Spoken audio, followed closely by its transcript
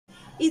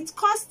it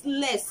costs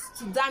less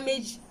to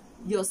damage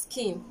your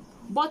skin,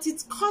 but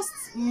it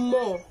costs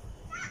more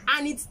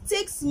and it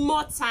takes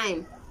more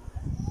time,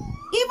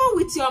 even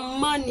with your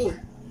money,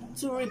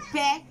 to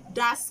repair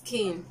that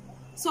skin.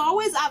 So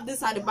always have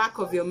this at the back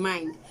of your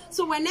mind.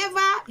 So whenever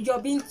you're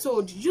being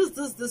told use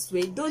this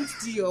way, don't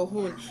do your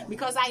own,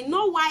 because I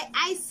know why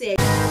I said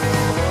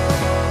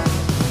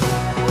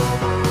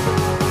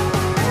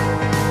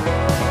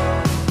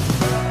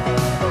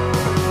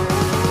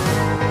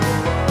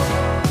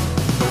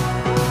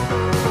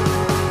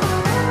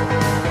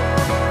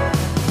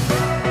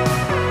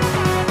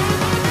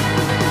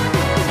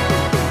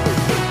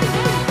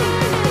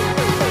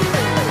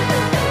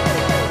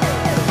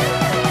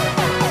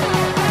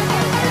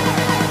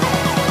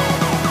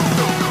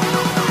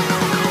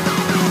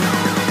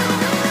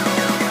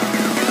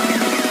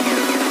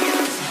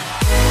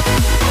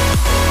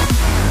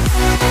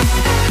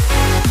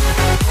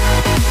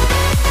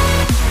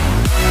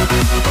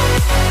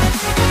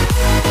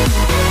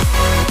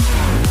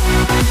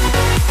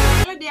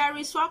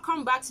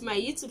welcome back to my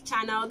YouTube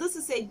channel. This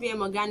is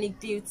HBM Organic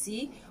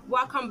Beauty.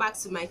 Welcome back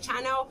to my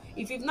channel.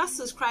 If you've not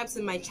subscribed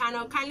to my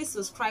channel, kindly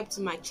subscribe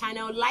to my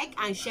channel, like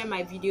and share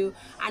my video,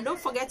 and don't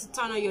forget to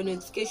turn on your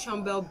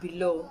notification bell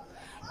below.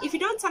 If you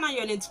don't turn on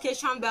your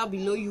notification bell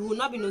below, you will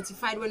not be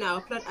notified when I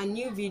upload a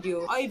new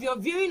video. Or if you're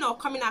viewing or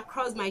coming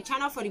across my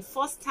channel for the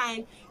first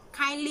time,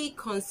 kindly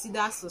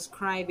consider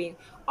subscribing.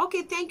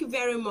 Okay, thank you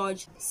very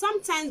much.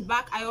 Sometimes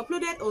back I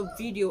uploaded a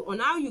video on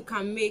how you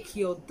can make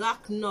your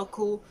dark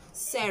knuckle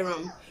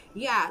serum.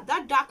 Yeah,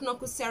 that dark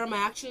knuckle serum I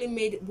actually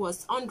made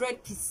was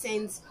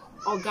 100%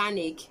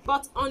 organic.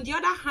 But on the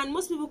other hand,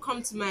 most people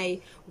come to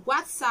my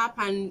WhatsApp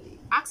and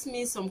ask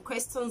me some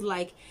questions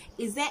like,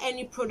 is there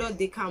any product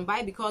they can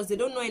buy, because they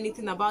don't know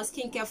anything about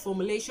skincare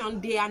formulation.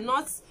 They are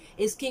not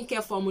a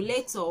skincare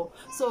formulator,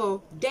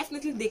 so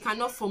definitely they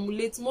cannot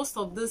formulate most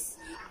of this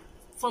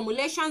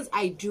formulations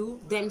I do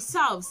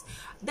themselves.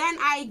 Then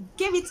I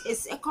gave it a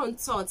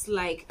second thought,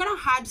 like I'm gonna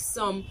add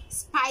some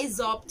spice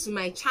up to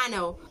my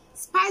channel.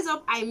 Spice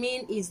up, I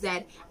mean, is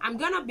that I'm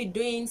gonna be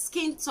doing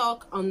skin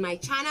talk on my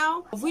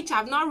channel, of which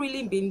I've not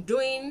really been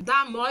doing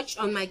that much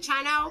on my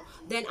channel.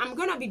 Then I'm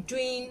gonna be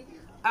doing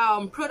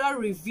product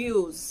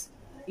reviews.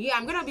 Yeah,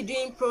 I'm gonna be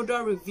doing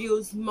product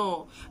reviews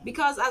more,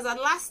 because as of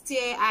last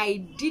year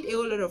I did a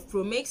whole lot of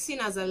promixing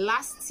as of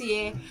last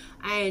year,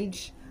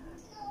 and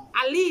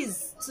at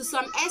least to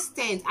some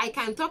extent I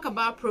can talk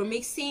about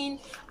promixing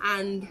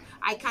and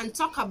I can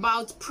talk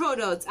about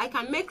products. I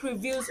can make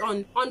reviews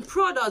on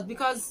products,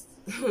 because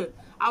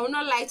I will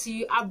not lie to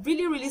you, I've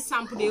really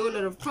sampled a whole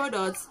lot of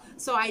products,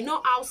 so I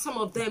know how some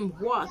of them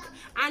work.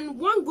 And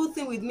one good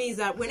thing with me is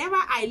that whenever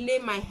I lay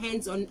my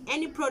hands on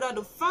any product,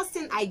 the first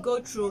thing I go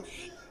through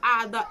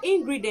are the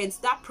ingredients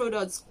that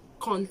product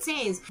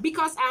contains,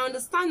 because I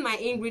understand my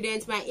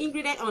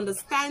ingredient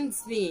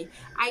understands me.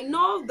 I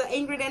know the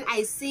ingredient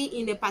I see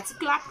in a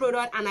particular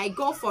product and I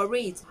go for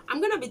it. I'm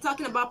gonna be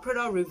talking about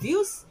product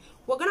reviews.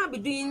 We're gonna be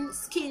doing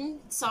skin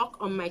talk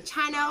on my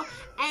channel,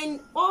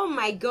 and oh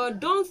my god,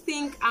 don't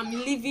think I'm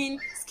leaving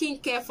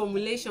skincare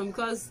formulation,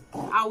 because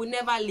I will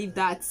never leave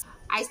that.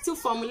 I still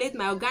formulate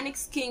my organic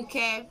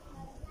skincare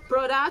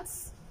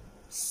products,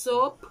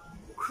 soap,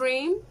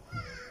 cream,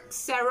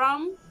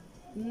 serum,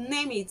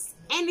 name it,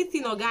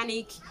 anything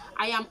organic,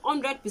 I am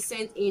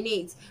 100% in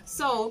it.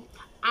 So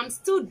I'm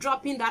still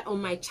dropping that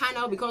on my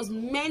channel, because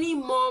many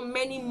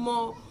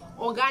more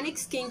organic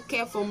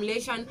skincare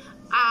formulation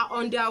are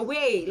on their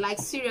way. Like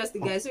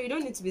seriously guys, so you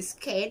don't need to be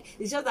scared.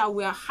 It's just that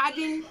we are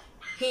adding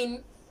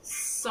in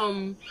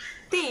some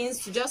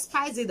things to just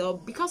spice it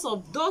up, because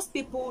of those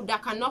people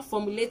that cannot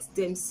formulate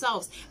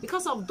themselves,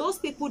 because of those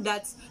people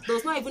that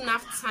does not even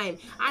have time.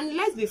 And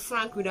let's be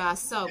frank with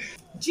ourselves,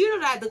 do you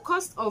know that the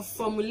cost of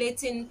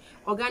formulating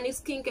organic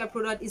skincare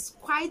product is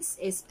quite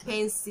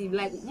expensive?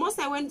 Like most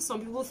time when some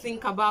people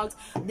think about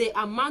the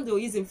amount they'll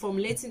use in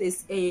formulating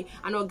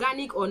an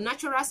organic or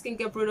natural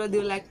skincare product,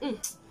 they're like,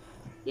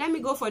 let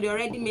me go for the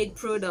already-made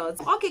product.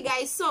 Okay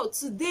guys, so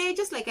today,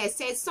 just like I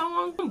said,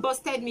 someone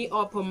busted me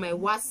up on my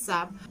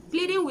WhatsApp,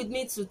 pleading with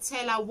me to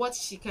tell her what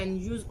she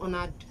can use on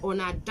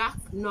her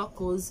dark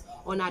knuckles,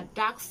 on her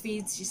dark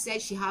feet. She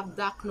said she have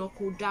dark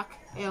knuckle, dark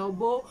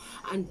elbow,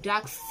 and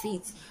dark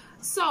feet.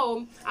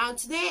 So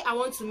today I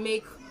want to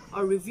make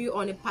a review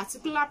on a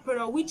particular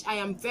product which I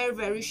am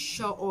very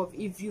sure of.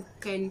 If you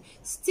can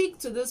stick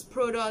to this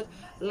product,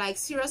 like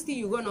seriously,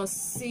 you're gonna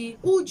see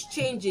huge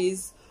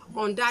changes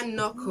on that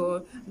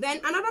knuckle.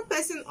 Then another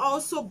person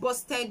also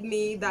busted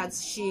me that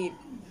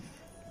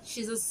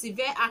she's a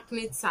severe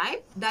acne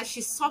type, that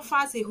she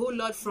suffers a whole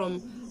lot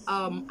from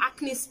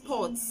acne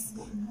spots.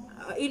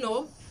 You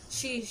know,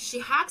 she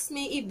asked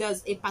me if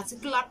there's a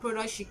particular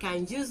product she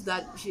can use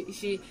that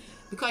she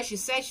because she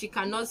said she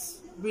cannot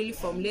really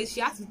formulate. She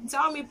has to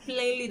tell me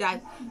plainly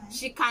that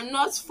she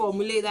cannot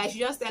formulate, that she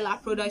just tell her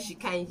product she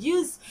can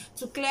use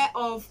to clear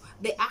off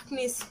the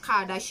acne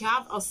scar, that she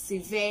have a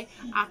severe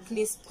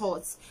acne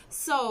spots.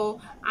 So,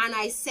 and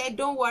I said,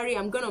 don't worry,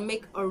 I'm gonna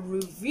make a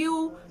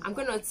review. I'm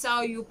gonna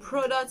tell you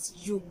products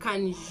you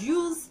can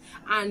use,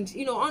 and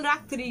you know, under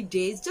 3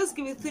 days, just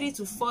give it 3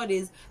 to 4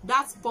 days,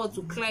 that spot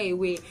to clear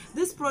away.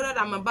 This product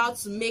I'm about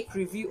to make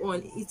review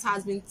on, it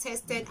has been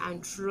tested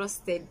and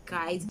trusted,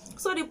 guys.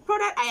 So the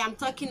product I am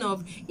talking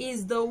of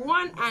is the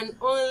one and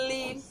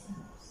only,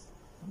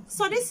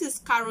 so this is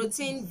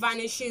carotene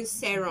vanishing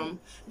serum.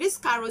 This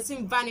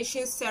carotene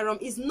vanishing serum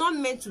is not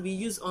meant to be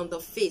used on the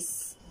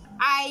face.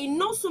 I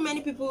know so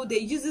many people, they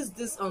uses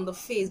this on the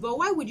face, but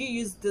why would you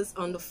use this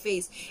on the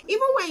face?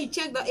 Even when you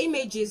check the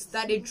images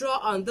that they draw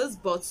on this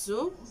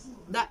bottle,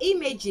 the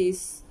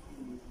images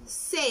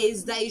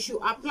says that you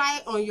should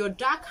apply on your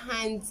dark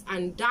hands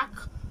and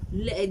dark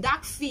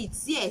feet.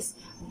 Yes,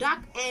 dark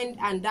end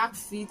and dark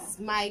feet.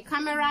 My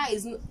camera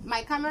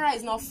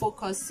is not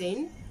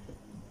focusing.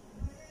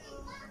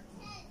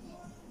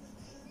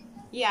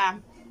 Yeah,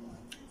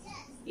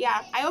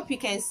 I hope you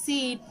can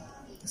see it.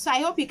 So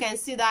I hope you can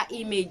see that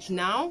image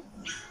now.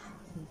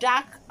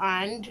 Dark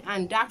hand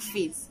and dark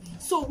feet.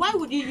 So why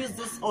would you use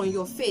this on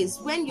your face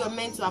when you're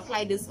meant to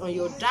apply this on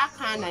your dark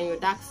hand and your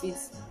dark feet?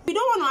 If you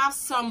don't want to have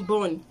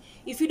sunburn,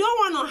 if you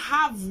don't want to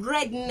have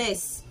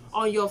redness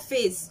on your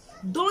face,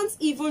 don't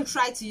even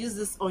try to use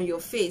this on your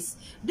face.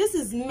 This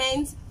is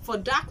meant for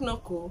dark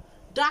knuckle,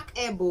 dark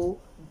elbow,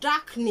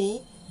 dark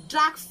knee,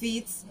 dark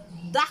feet,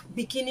 dark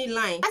bikini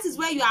line. That is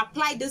where you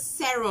apply this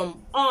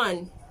serum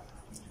on.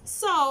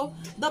 So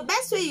the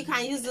best way you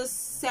can use this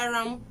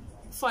serum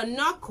for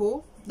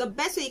knuckle,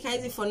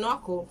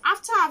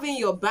 after having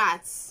your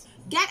bath,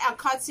 get a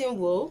cotton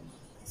wool.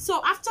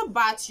 So after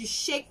bath, you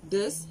shake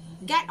this,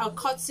 get a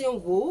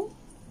cotton wool.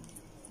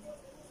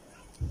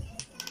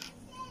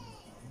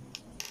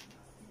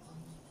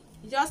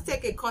 You just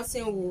take a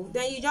cotton wool,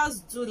 then you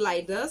just do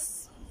like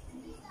this.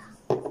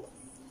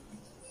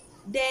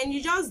 Then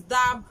you just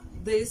dab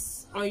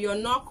this on your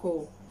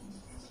knuckle.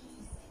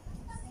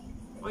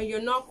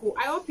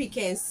 I hope you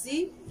can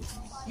see.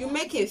 You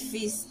make a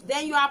fist,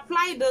 then you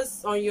apply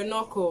this on your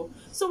knuckle.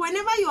 So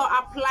whenever you're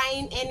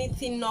applying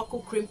anything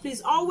knuckle cream,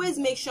 please always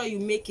make sure you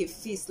make a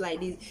fist like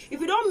this. If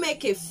you don't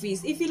make a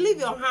fist, if you leave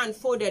your hand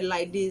folded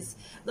like this,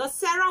 the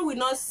serum will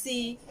not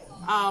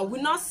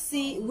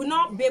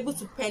be able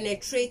to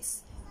penetrate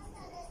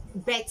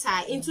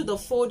better into the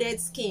folded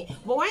skin.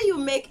 But when you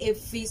make a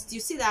fist, you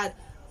see that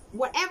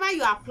whatever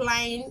you're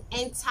applying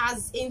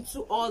enters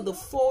into all the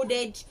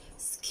folded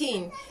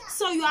skin.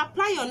 So you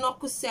apply your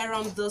knuckle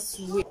serum this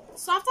way.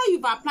 So after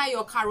you've applied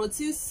your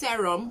carotene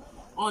serum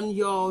on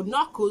your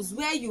knuckles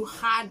where you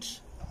have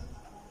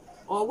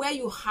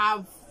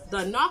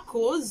the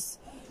knuckles,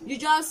 you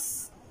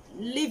just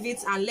leave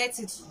it and let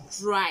it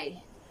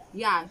dry.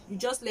 Yeah, you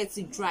just let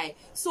it dry.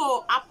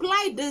 So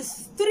apply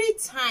this 3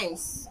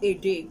 times a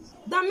day.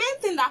 The main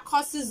thing that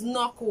causes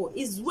knuckle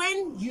is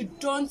when you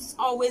don't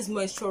always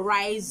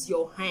moisturize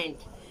your hand.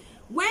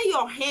 When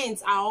your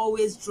hands are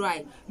always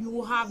dry, you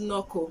will have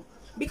knuckle.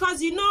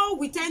 Because you know,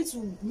 we tend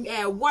to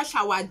wash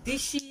our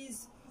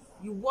dishes.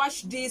 You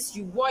wash this,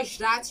 you wash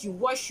that, you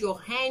wash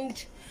your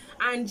hand.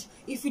 And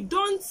if you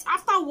don't,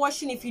 after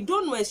washing, if you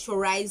don't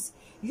moisturize,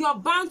 you're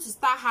bound to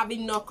start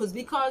having knuckles.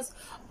 Because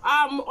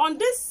on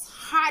this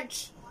hard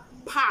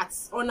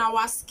parts on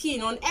our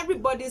skin, on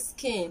everybody's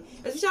skin,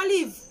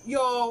 especially if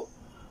your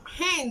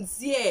hands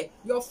here,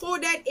 your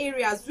folded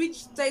areas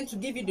which tend to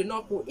give you the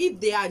knuckle, if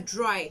they are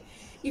dry,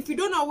 if you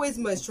don't always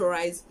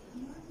moisturize,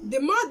 the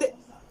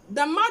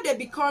more they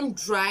become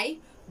dry,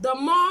 the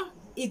more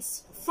it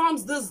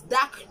forms those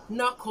dark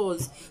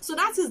knuckles. So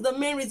that is the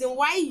main reason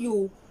why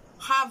you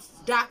have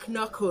dark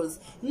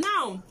knuckles.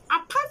 Now,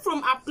 apart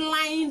from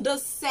applying the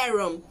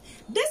serum,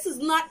 this is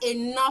not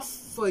enough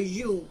for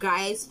you,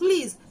 guys.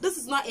 Please, this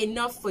is not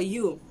enough for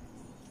you.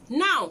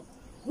 Now,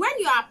 when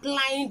you're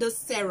applying the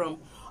serum,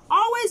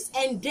 always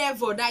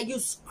endeavor that you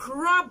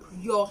scrub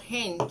your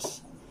hand.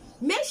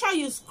 Make sure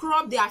you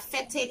scrub the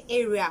affected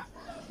area,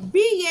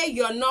 be here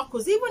your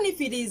knuckles, even if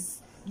it is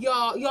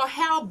your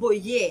elbow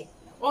here.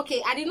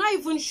 Okay, I did not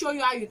even show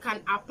you how you can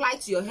apply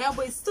to your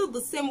elbow. It's still the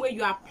same way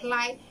you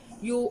apply.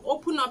 You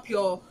open up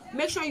your,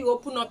 make sure you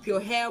open up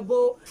your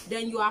elbow,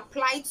 then you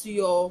apply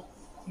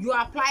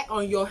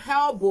on your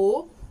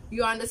elbow.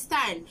 You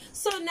understand?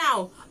 So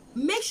now,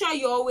 make sure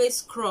you always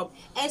scrub.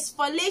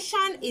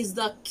 Exfoliation is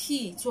the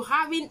key to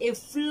having a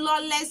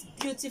flawless,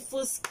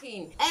 beautiful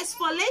skin.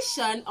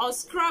 Exfoliation or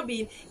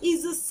scrubbing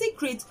is the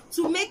secret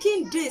to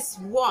making this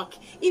work.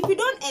 If you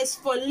don't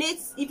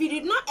exfoliate, if you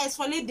did not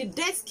exfoliate the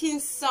dead skin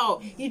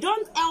cell, you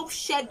don't help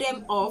shed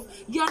them off,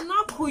 you're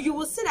not cool. You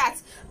will see that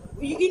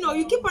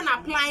you keep on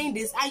applying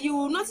this and you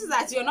will notice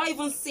that you're not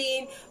even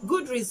seeing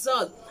good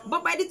results.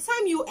 But by the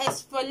time you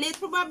exfoliate,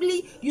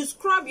 probably you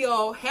scrub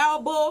your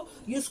elbow,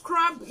 you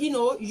scrub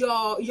your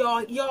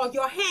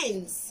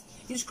hands,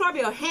 you scrub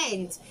your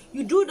hands.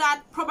 You do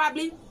that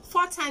probably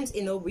 4 times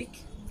in a week.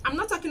 I'm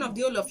not talking of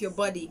the whole of your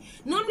body.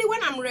 Normally when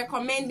I'm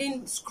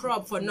recommending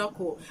scrub for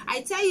knuckle,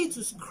 I tell you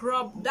to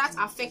scrub that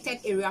affected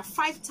area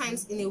 5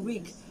 times in a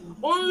week,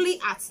 only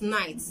at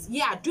night.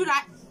 Yeah, do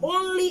that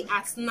only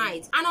at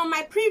night. And on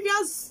my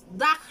previous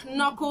dark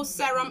knuckle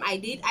serum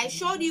I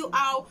showed you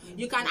how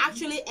you can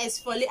actually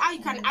exfoliate, how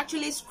you can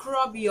actually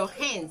scrub your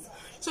hands.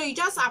 So you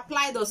just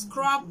apply the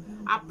scrub,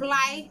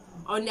 apply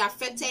on the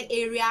affected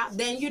area,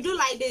 then you do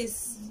like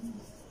this.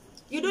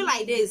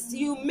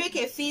 You make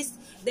a fist,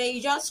 then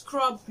you just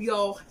scrub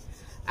your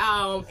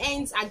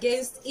ends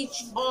against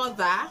each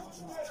other.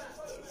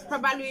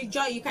 Probably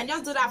you can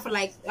just do that for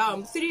like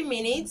 3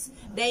 minutes,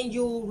 then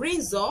you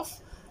rinse off.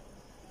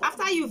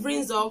 After you've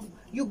rinsed off,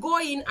 you go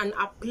in and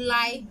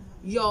apply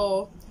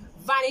your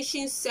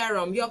vanishing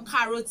serum, your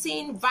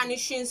carotene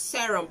vanishing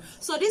serum.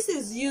 So this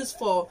is used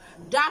for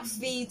dark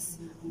feet,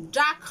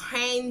 dark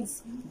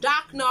hands,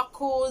 dark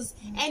knuckles,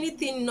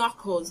 anything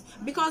knuckles,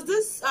 because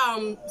this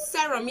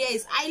serum here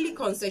is highly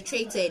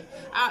concentrated.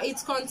 It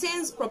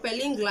contains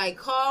propylene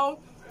glycol,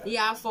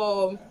 yeah,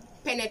 for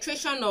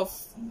penetration of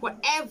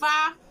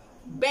whatever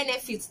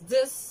benefits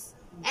this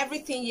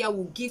everything here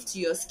will give to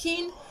your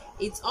skin.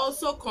 It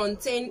also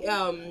contains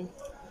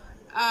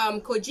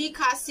kojic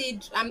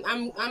acid.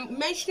 I'm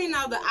mentioning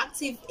now the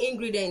active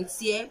ingredients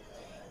here.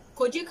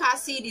 Kojic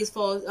acid is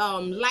for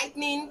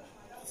lightening,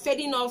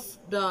 fading off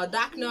the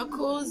dark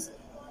knuckles.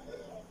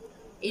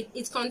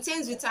 It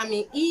contains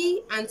vitamin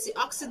E,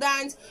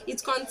 antioxidant.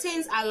 It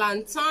contains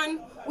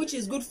allantoin, which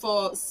is good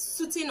for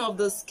soothing of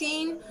the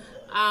skin.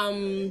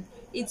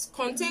 It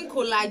contains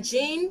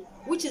collagen,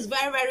 which is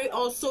very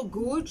also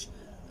good.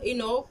 You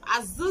know,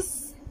 as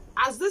this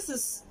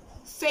is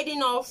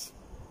fading off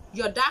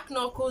your dark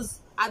knuckles,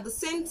 at the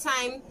same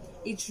time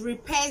it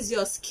repairs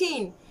your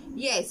skin.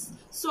 Yes,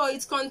 so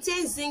it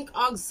contains zinc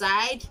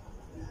oxide.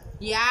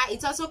 Yeah,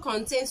 it also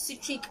contains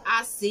citric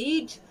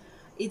acid.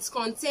 It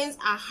contains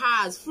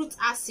AHAs, fruit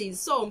acid.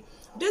 So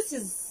this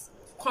is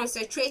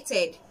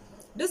concentrated.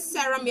 This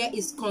serum here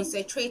is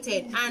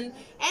concentrated, and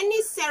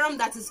any serum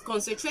that is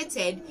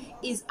concentrated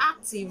is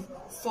active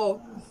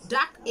for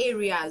dark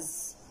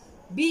areas.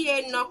 Be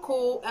a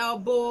knuckle,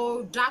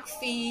 elbow, dark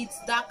feet,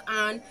 dark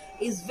hand,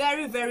 is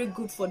very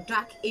good for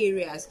dark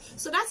areas.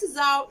 So that is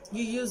how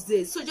you use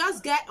this. So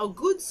just get a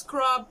good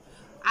scrub.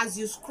 As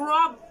you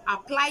scrub,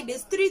 apply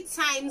this 3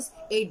 times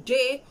a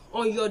day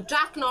on your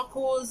dark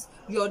knuckles,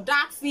 your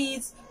dark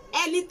feet,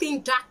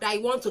 anything dark that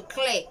you want to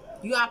clear.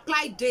 You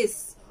apply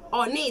this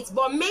on it,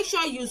 but make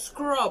sure you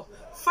scrub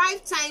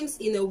 5 times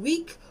in a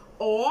week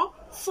or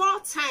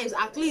 4 times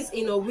at least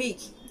in a week.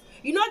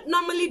 You know,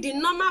 normally the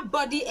normal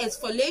body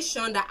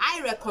exfoliation that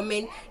I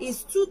recommend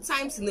is 2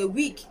 times in a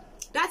week.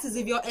 That is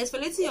if you're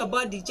exfoliating your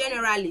body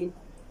generally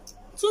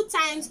 2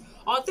 times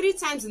or 3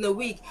 times in a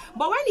week.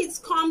 But when it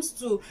comes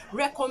to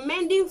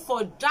recommending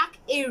for dark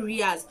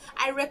areas,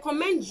 I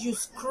recommend you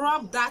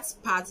scrub that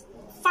part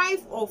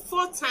 5 or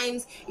 4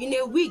 times in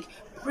a week,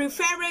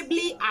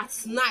 preferably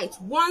at night,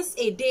 once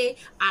a day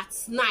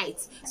at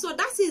night. So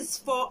that is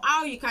for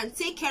how you can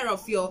take care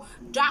of your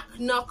dark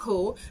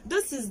knuckle.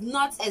 This is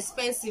not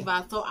expensive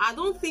at all. I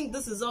don't think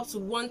this is up to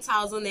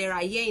 1,000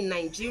 naira here in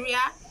Nigeria.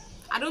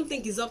 I don't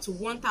think it's up to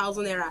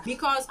 1,000 naira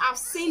because I've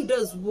seen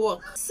this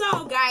work.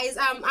 So guys,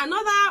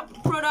 another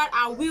product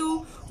I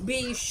will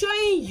be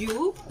showing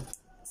you,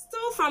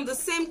 still from the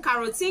same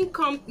carotene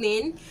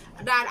company,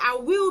 that I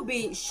will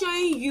be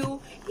showing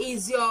you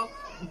is your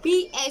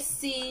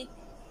BSC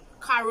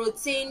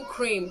carotene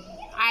cream.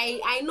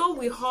 I know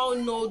we all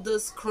know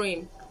this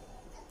cream.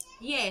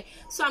 Yeah,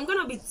 so I'm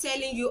gonna be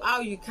telling you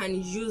how you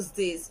can use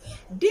this.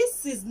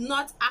 This is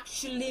not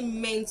actually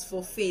meant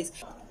for face.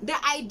 The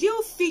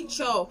ideal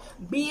feature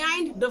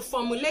behind the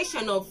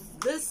formulation of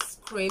this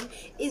cream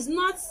is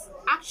not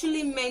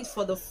actually meant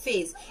for the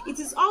face. It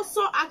is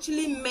also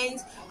actually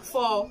meant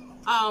for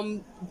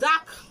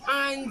dark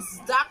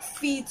hands, dark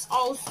feet,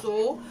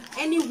 also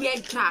anywhere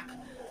dark.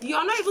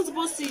 You're not even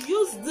supposed to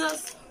use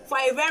this for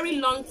a very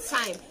long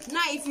time.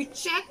 Now if you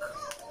check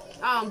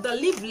the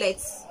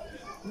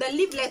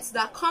leaflets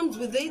that comes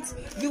with it,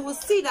 you will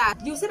see that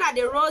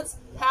they wrote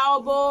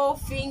elbow,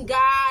 finger,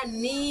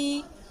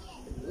 knee,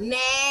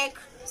 neck.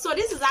 So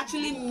this is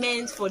actually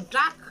meant for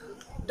dark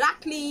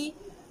knee,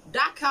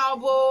 dark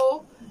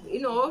elbow, you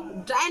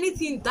know,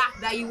 anything dark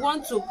that you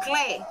want to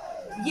clear.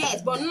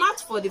 Yes, but not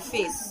for the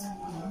face.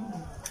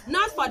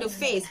 Not for the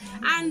face.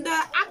 And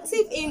the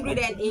active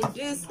ingredient in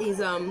this is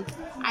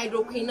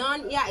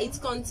hydroquinone. Yeah, it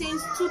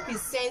contains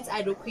 2%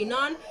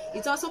 hydroquinone.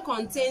 It also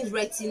contains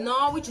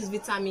retinol, which is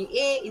vitamin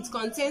A. It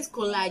contains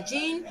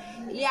collagen.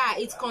 Yeah,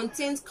 it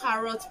contains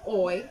carrot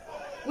oil,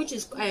 which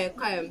is beta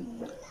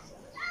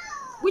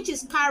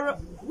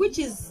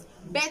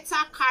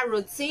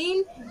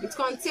carotene. It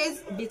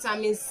contains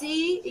vitamin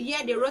C.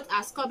 Yeah, they wrote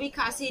ascorbic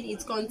acid.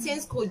 It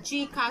contains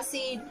kojic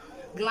acid,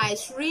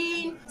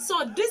 glycerin.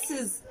 So this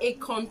is a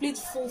complete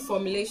full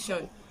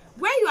formulation.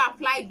 When you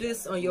apply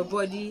this on your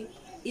body,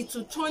 it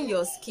will tone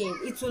your skin.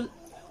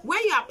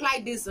 When you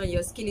apply this on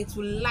your skin, it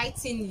will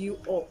lighten you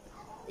up.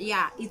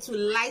 Yeah, it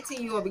will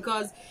lighten you up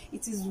because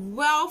it is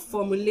well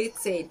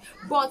formulated,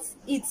 but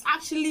it's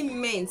actually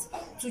meant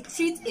to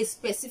treat a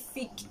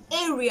specific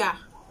area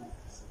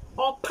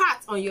or part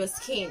on your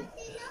skin.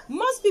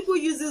 Most people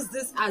uses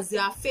this as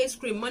their face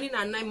cream morning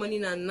and night,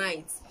 morning and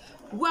night.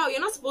 Well, you're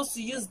not supposed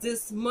to use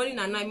this morning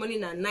and night,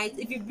 morning and night.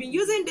 If you've been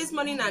using this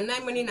morning and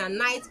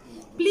night,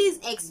 please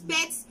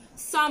expect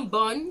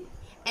sunburn,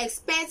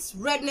 expect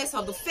redness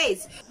of the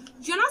face.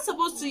 You're not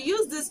supposed to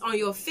use this on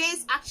your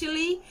face.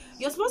 Actually,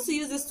 you're supposed to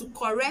use this to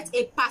correct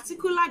a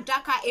particular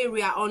darker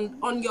area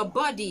on your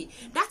body.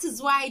 That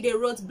is why they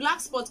wrote black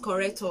spot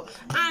corrector,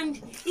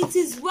 and it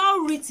is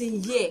well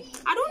written here.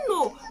 I don't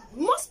know,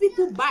 most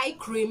people buy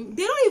cream,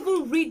 they don't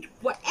even read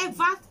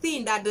whatever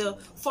thing that the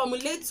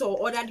formulator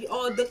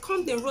or the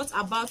company wrote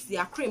about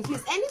their cream.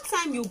 Please,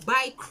 anytime you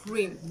buy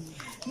cream,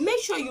 make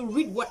sure you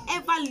read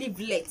whatever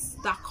leaflets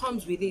that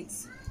comes with it.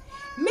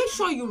 Make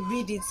sure you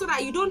read it so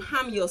that you don't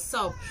harm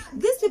yourself.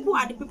 These people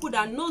are the people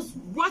that knows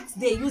what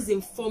they use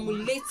in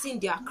formulating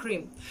their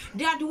cream.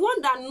 They are the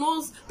one that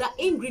knows the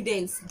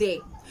ingredients there.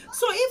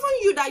 So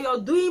even you that you're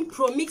doing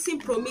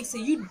pro-mixing,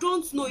 you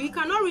don't know. You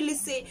cannot really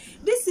say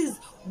this is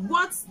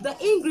what the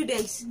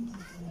ingredients.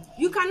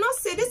 You cannot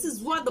say this is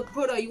what the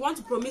product you want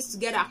to pro-mix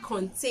together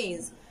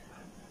contains.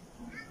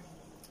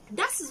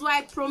 That is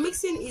why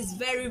pro-mixing is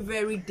very,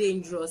 very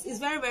dangerous. It's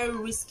very, very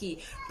risky.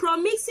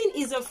 Pro-mixing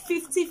is a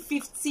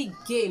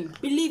 50-50 game.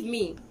 Believe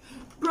me.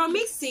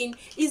 Pro-mixing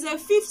is a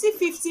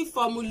 50-50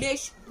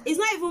 formulation. It's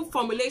not even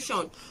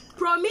formulation.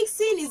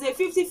 Pro-mixing is a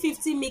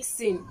 50-50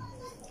 mixing.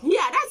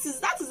 Yeah,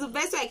 that is the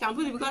best way I can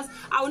put it, because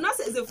I will not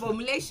say it's a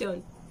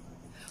formulation.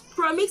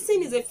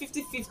 Pro-mixing is a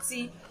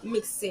 50-50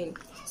 mixing.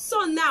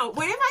 So now,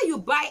 whenever you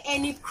buy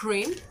any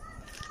cream,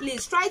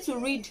 please try to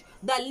read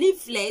the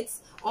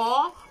leaflets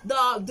or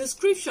the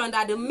description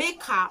that the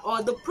maker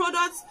or the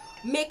product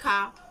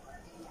maker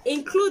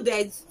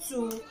included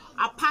to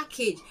a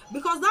package,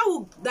 because that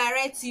will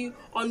direct you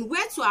on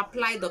where to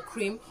apply the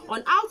cream,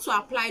 on how to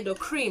apply the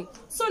cream.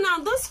 So now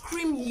this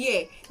cream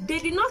here, they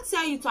did not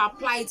tell you to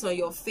apply it on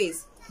your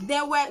face.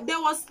 There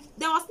was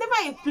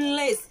never a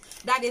place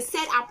that they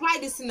said apply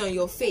this thing on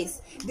your face.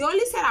 They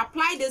only said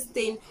apply this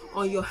thing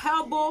on your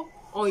elbow,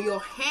 on your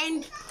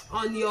hand,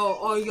 on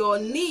your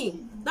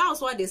knee. That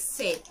was what they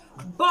said.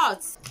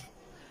 But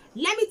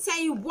let me tell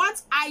you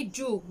what I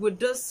do with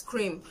this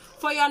cream.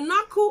 For your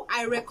knuckle,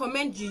 I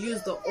recommend you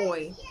use the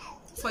oil.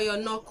 For your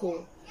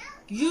knuckle,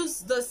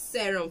 use the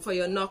serum for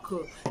your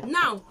knuckle.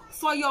 Now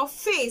for your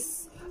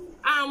face,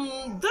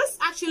 I'm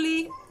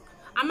actually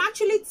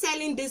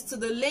telling this to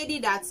the lady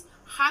that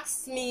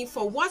asked me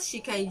for what she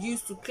can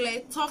use to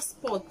clear tough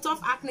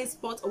acne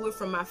spots away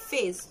from her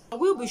face. I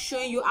will be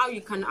showing you how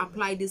you can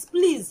apply this.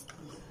 Please,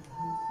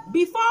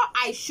 before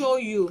I show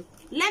you,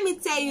 let me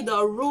tell you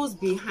the rules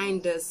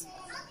behind this,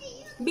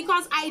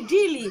 because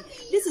ideally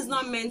this is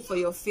not meant for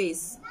your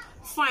face.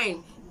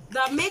 Fine,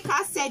 the maker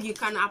said you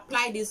can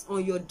apply this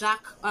on your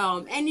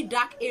any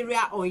dark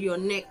area on your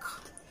neck.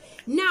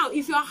 Now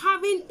if you're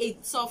having a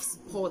tough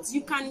spot,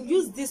 you can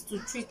use this to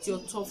treat your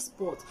tough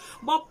spot.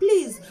 But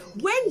please,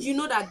 when you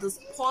know that the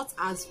spot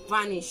has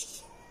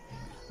vanished,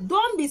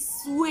 don't be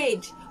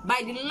swayed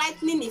by the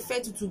lightning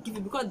effect it will give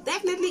you, because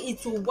definitely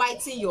it will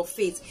whiten your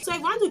face. So if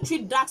you want to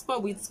treat dark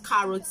spot with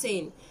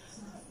carotene,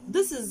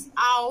 this is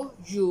how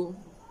you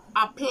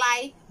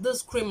apply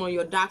this cream on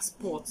your dark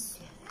spots.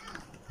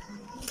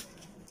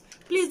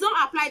 Please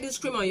don't apply this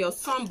cream on your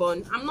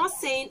sunburn. I'm not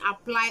saying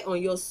apply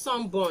on your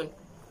sunburn,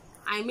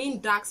 I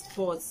mean dark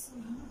spots.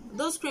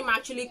 This cream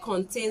actually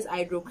contains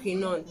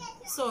hydroquinone,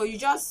 so you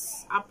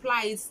just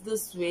apply it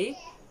this way.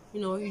 You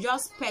know, you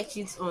just patch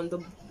it on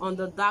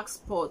the dark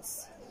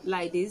spots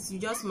like this. You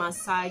just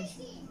massage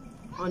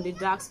on the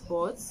dark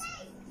spots,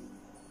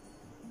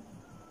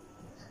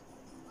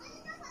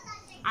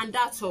 and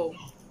that's all.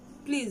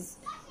 Please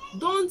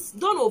don't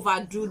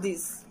overdo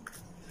this.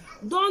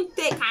 Don't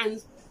take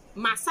and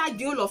massage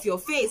the whole of your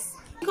face,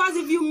 because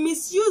if you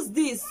misuse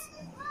this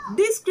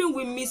cream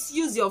will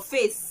misuse your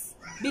face.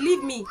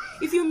 Believe me,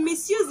 if you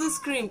misuse this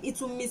cream,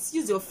 it will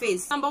misuse your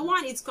face. Number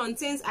one, it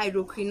contains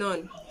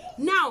hydroquinone.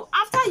 Now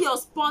after your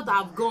spot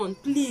have gone,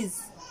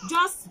 please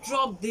just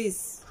drop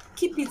this,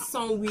 keep it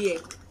somewhere.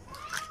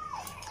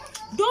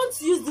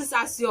 Don't use this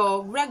as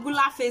your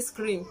regular face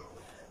cream.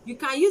 You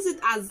can use it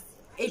as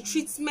a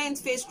treatment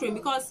face cream,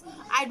 because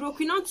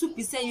hydroquinone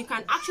 2%, you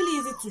can actually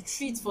use it to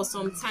treat for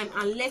some time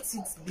and let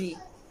it be.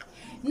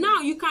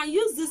 Now you can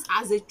use this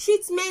as a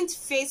treatment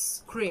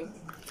face cream.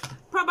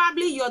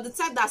 Probably you're the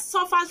type that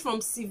suffers from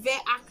severe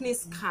acne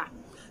scar.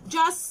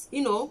 Just,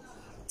 you know,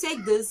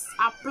 take this,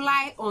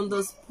 apply on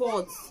the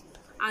spots,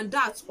 and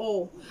that's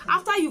all.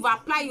 After you've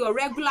applied your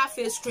regular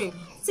face cream,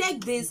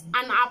 take this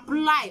and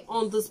apply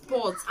on the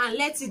spots and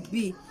let it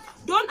be.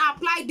 Don't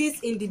apply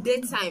this in the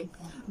daytime.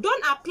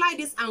 Don't apply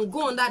this and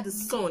go under the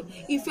sun.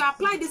 If you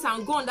apply this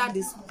and go under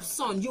the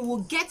sun, you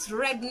will get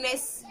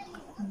redness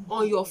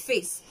on your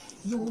face.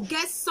 You will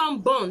get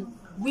sunburn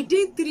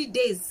within 3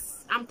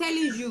 days. I'm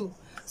telling you.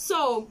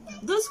 So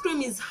this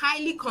cream is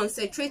highly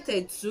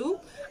concentrated too,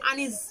 and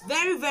is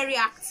very, very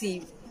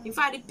active. In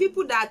fact, the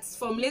people that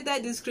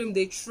formulated this cream,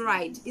 they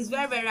tried. It's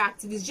very, very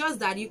active. It's just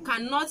that you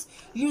cannot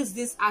use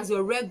this as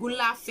your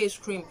regular face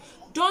cream.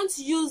 Don't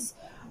use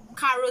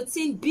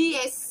carotene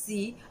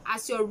BSC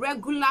as your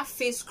regular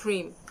face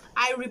cream.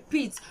 I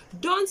repeat,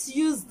 don't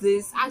use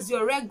this as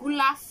your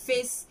regular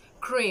face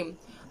cream.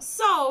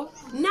 So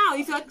now,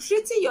 if you're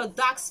treating your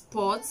dark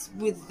spots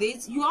with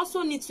this, you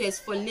also need to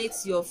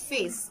exfoliate your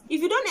face.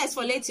 If you don't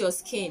exfoliate your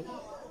skin,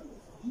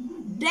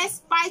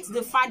 despite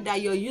the fact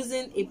that you're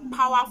using a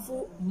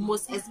powerful,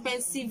 most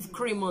expensive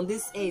cream on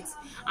this earth,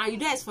 and you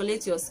don't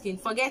exfoliate your skin,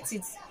 forget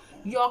it.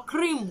 Your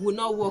cream will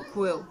not work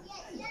well.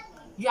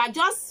 You are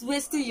just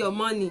wasting your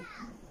money.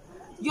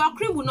 Your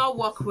cream will not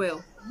work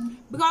well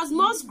because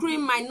most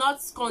cream might not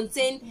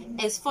contain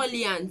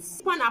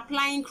exfoliants. When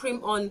applying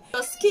cream on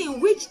your skin,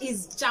 which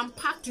is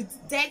jam-packed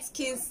with dead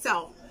skin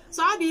cells,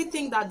 so how do you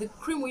think that the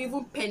cream will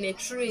even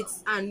penetrate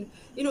and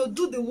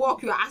do the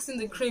work you're asking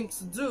the cream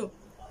to do?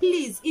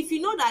 Please, if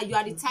you know that you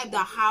are the type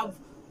that have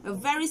a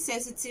very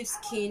sensitive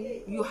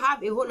skin, you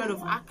have a whole lot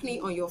of acne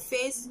on your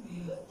face,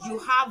 you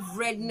have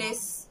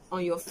redness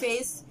on your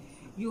face,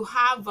 you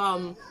have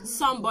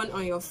sunburn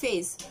on your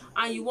face,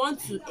 and you want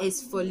to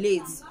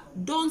exfoliate,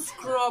 don't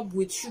scrub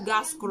with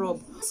sugar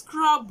scrub.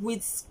 Scrub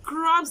with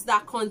scrubs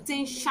that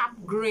contain sharp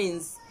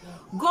grains.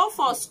 Go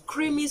for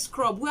creamy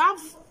scrub. We have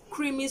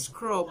creamy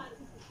scrub.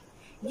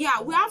 Yeah,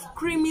 we have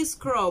creamy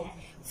scrub.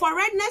 For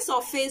redness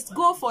of face,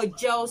 go for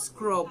gel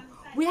scrub.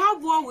 We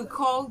have what we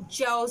call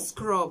gel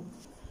scrub.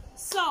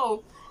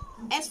 So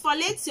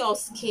exfoliate your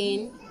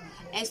skin,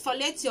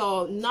 exfoliate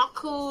your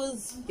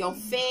knuckles, your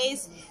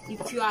face,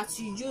 if you are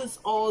to use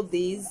all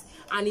these.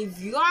 And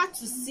if you are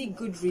to see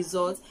good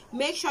results,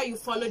 make sure you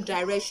follow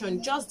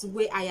direction just the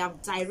way I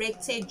have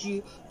directed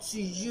you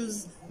to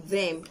use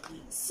them.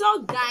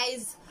 So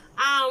guys,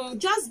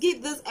 just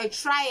give this a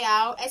try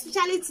out,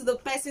 especially to the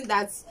person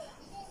that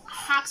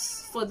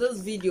asked for this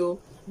video.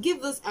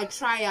 Give this a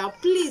try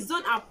out. Please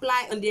don't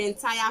apply on the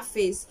entire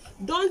face.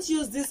 Don't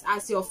use this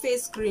as your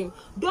face cream.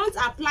 Don't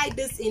apply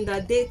this in the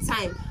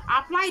daytime.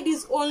 Apply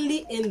this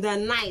only in the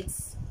night.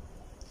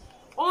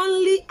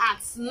 Only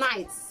at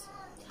night.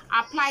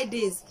 Apply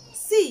this.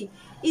 See,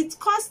 it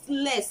costs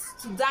less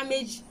to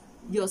damage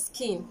your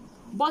skin,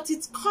 but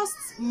it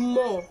costs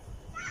more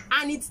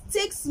and it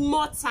takes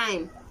more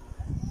time,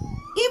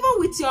 even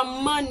with your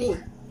money,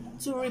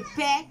 to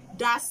repair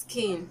that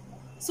skin.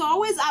 So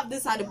always have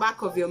this at the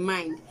back of your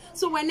mind.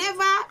 So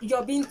whenever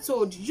you're being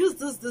told use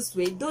this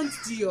way, don't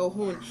do your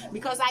own,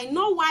 because I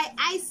know why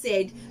I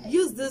said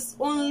use this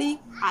only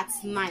at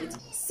night.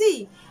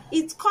 See,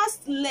 it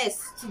costs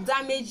less to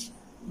damage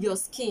your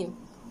skin,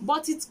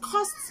 but it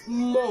costs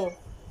more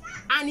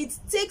and it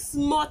takes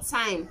more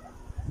time,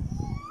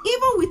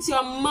 even with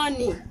your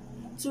money,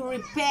 to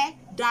repair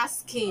that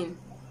skin.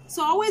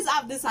 So always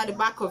have this at the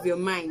back of your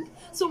mind.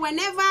 So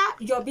whenever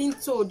you're being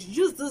told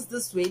use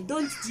this way,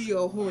 don't do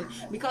your own,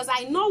 because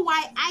I know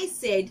why I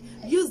said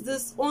use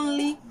this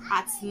only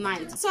at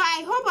night. So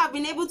I hope I've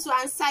been able to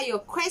answer your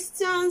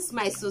questions,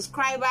 my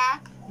subscriber.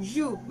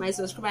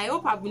 I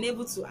hope I've been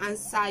able to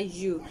answer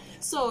you.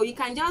 So you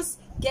can just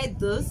get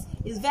this.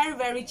 It's very,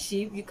 very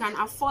cheap. You can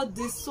afford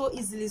this so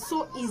easily,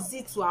 so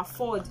easy to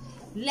afford,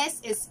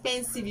 less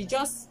expensive. You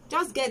just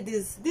get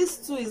this.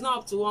 This too is not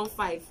up to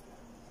 1.5.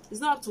 It's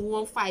not up to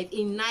 1.5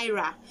 in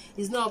naira.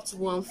 It's not up to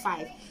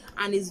 1.5,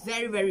 and it's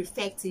very, very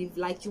effective.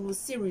 Like, you will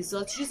see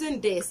results using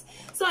this.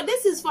 So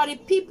this is for the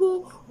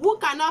people who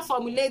cannot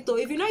formulate. Or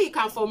if you know you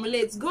can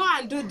formulate, go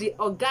and do the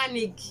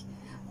organic.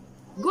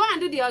 Go and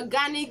do the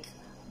organic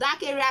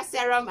dark area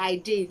serum I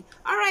did.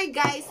 All right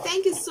guys,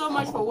 thank you so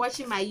much for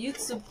watching my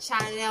YouTube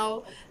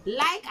channel.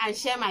 Like and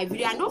share my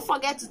video, and don't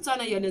forget to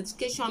turn on your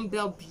notification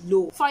bell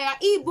below for your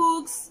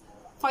ebooks,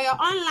 for your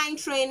online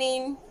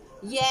training.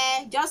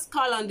 Yeah, just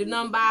call on the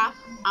number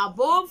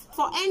above.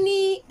 For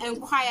any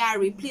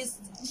inquiry, please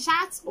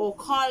chat or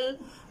call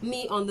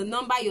me on the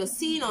number you're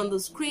seeing on the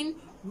screen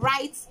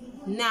right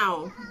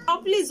now.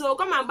 So please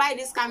come and buy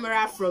this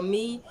camera from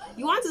me.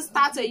 You want to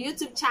start a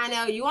YouTube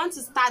channel, you want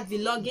to start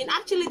vlogging.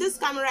 Actually, this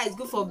camera is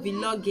good for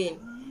vlogging.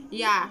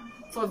 Yeah,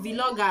 for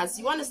vloggers.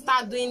 You want to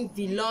start doing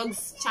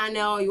vlogs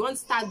channel, you want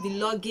to start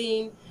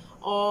vlogging,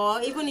 or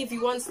even if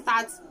you want to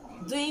start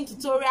doing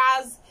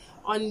tutorials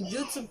on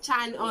YouTube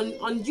channel,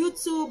 on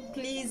YouTube,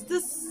 please,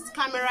 this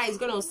camera is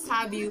gonna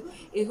serve you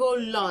a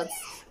whole lot.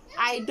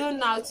 I don't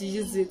know how to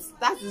use it.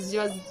 That is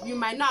just, you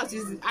might not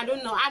use it. I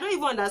don't know. I don't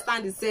even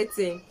understand the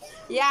setting.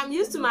 Yeah, I'm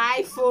used to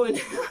my iPhone.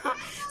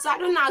 So I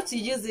don't know how to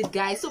use it,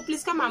 guys. So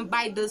please come and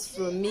buy this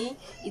from me.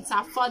 It's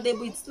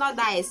affordable. It's not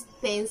that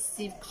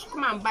expensive.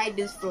 Come and buy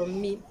this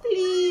from me,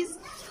 please.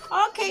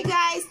 Okay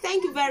guys,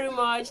 thank you very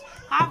much.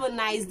 Have a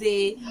nice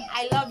day.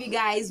 I love you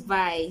guys.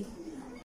 Bye.